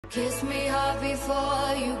Kiss me hard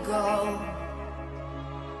before you go.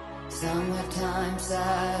 Summertime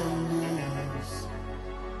sadness.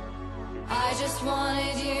 I just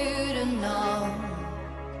wanted you to know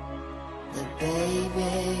that baby,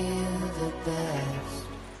 you're the best.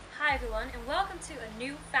 Hi everyone and welcome to a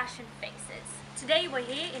new Fashion Faces. Today we're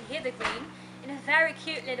here in Hither Green in a very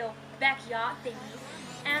cute little backyard thingy,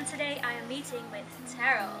 and today I am meeting with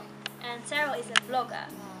Teral. And Teral is a vlogger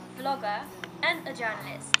and a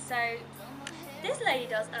journalist, so this lady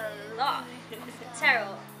does a lot.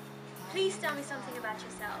 Teral, please tell me something about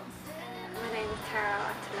yourself. My name is Teral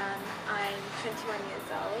Atilan. I'm 21 years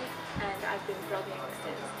old and I've been vlogging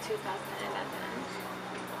since 2011.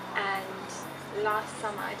 And last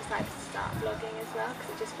summer I decided to start vlogging as well because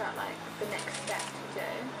it just felt like the next step to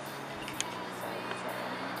do.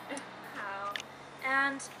 Wow.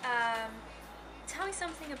 And tell me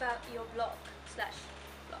something about your blog /vlog.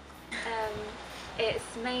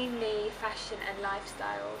 It's mainly fashion and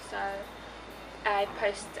lifestyle, so I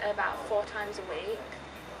post about 4 times a week,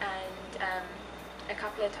 and a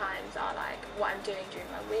couple of times are like what I'm doing during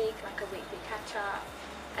my week, like a weekly catch up,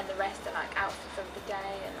 and the rest are like outfits of the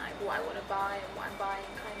day and like what I want to buy and what I'm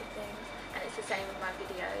buying kind of thing. And it's the same with my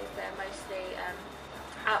videos, they're mostly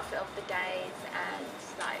outfit of the days and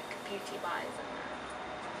like beauty buys and that.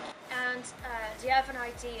 And do you have an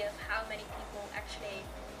idea of how many people actually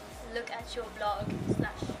look at your blog /?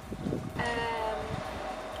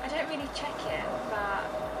 I don't really check it, but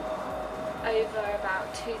over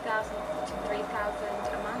about 2,000 to 3,000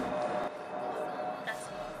 a month. That's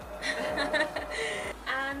a lot.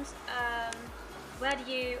 And where do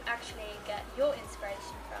you actually get your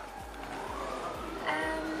inspiration from?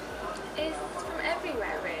 It's from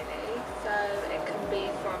everywhere really, so it can be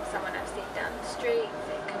from someone I've seen down the street,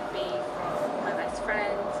 it can be from my best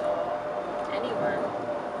friends or anyone.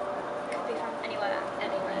 Could be from anywhere.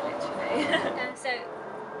 Anywhere literally. And so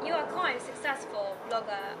you are quite a successful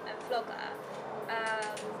blogger and vlogger.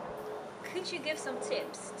 Could you give some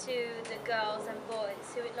tips to the girls and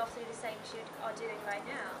boys who would love to do the same as you are doing right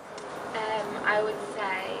now? I would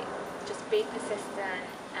say just be persistent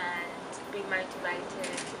and be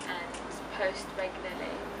motivated and post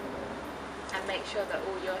regularly and make sure that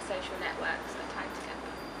all your social networks are tied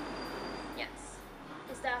together. Yes.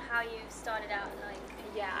 Is that how you started out, like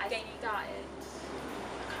Yeah, I can't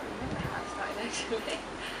remember how I started actually.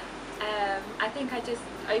 I think I just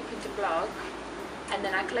opened a blog and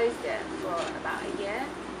then I closed it for about a year,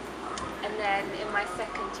 and then in my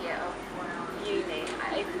second year of uni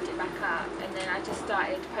I opened it back up, and then I just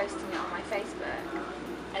started posting it on my Facebook,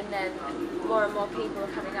 and then more and more people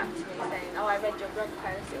were coming up to me saying, oh, I read your blog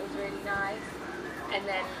post, it was really nice, and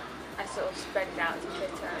then I sort of spread it out to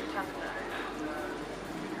Twitter and Tumblr.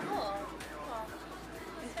 Cool. Well,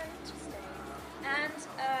 that's very interesting. And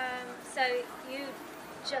so you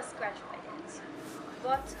just graduated.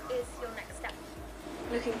 What is your next step?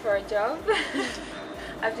 Looking for a job.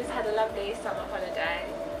 I've just had a lovely summer holiday.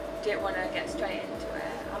 Didn't want to get straight into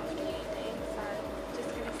it after uni, so just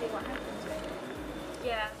going to see what happens really.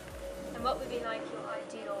 Yeah. And what would be like your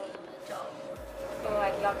ideal job? Oh,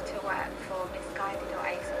 I'd love to work for Misguided or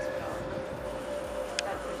ASOS blog.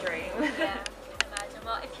 That's the dream. Yeah, I can imagine.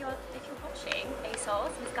 Well, if you're watching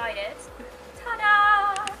ASOS Misguided,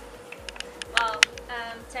 ta-da! Well,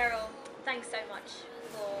 Teral, thanks so much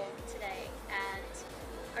for today, and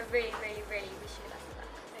I really, really, really wish you the best of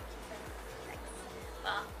luck. Thank you so much. Thanks.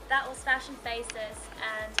 Well, that was Fashion Faces,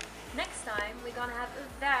 and next time we're gonna have a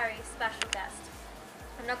very special guest.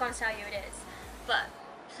 I'm not gonna tell you who it is, but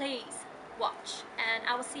please watch, and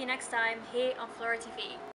I will see you next time here on FloraTV.